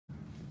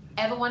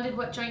Ever wondered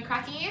what joint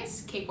cracking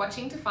is? Keep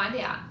watching to find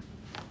out.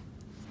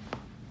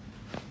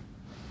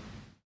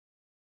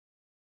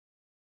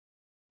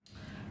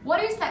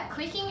 What is that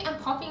clicking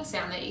and popping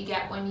sound that you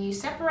get when you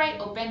separate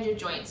or bend your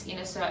joints in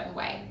a certain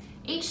way?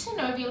 Each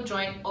synovial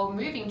joint or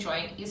moving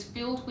joint is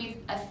filled with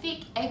a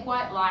thick egg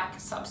white-like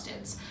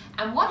substance.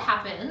 And what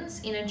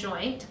happens in a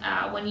joint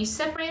when you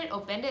separate it or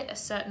bend it a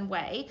certain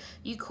way,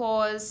 you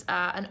cause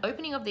an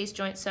opening of these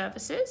joint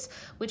surfaces,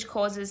 which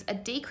causes a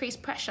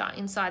decreased pressure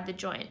inside the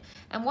joint.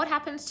 And what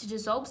happens to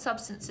dissolved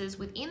substances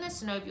within the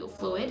synovial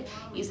fluid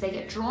is they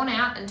get drawn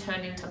out and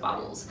turned into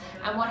bubbles.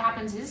 And what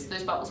happens is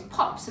those bubbles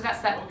pop. So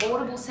that's that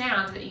audible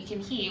sound that you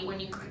can hear when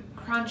you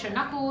crunch your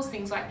knuckles,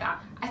 things like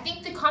that. I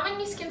think the common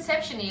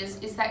misconception is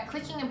that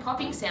clicking and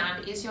popping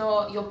sound is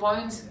your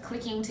bones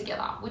clicking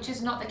together, which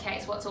is not the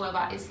case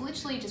whatsoever. It's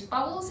literally just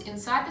bubbles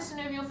inside the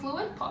synovial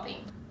fluid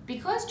popping.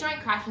 Because joint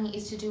cracking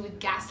is to do with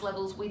gas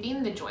levels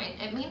within the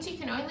joint, it means you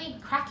can only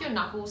crack your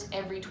knuckles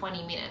every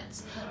 20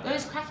 minutes.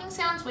 Those cracking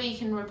sounds where you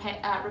can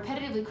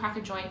repetitively crack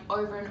a joint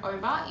over and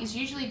over is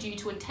usually due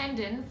to a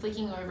tendon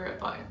flicking over a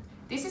bone.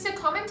 This is a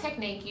common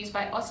technique used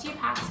by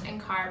osteopaths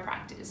and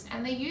chiropractors,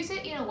 and they use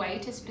it in a way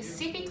to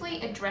specifically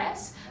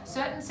address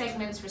certain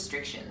segments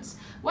restrictions.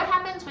 What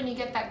happens when you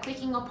get that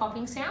clicking or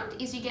popping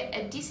sound is you get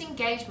a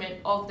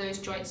disengagement of those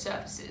joint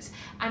surfaces,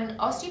 and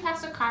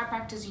osteopaths and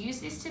chiropractors use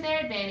this to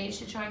their advantage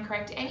to try and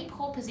correct any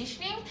poor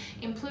positioning,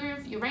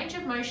 improve your range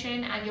of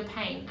motion and your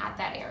pain at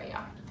that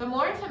area. For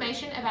more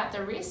information about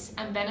the risks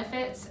and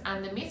benefits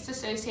and the myths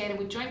associated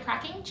with joint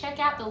cracking, check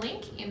out the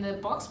link in the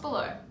box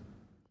below.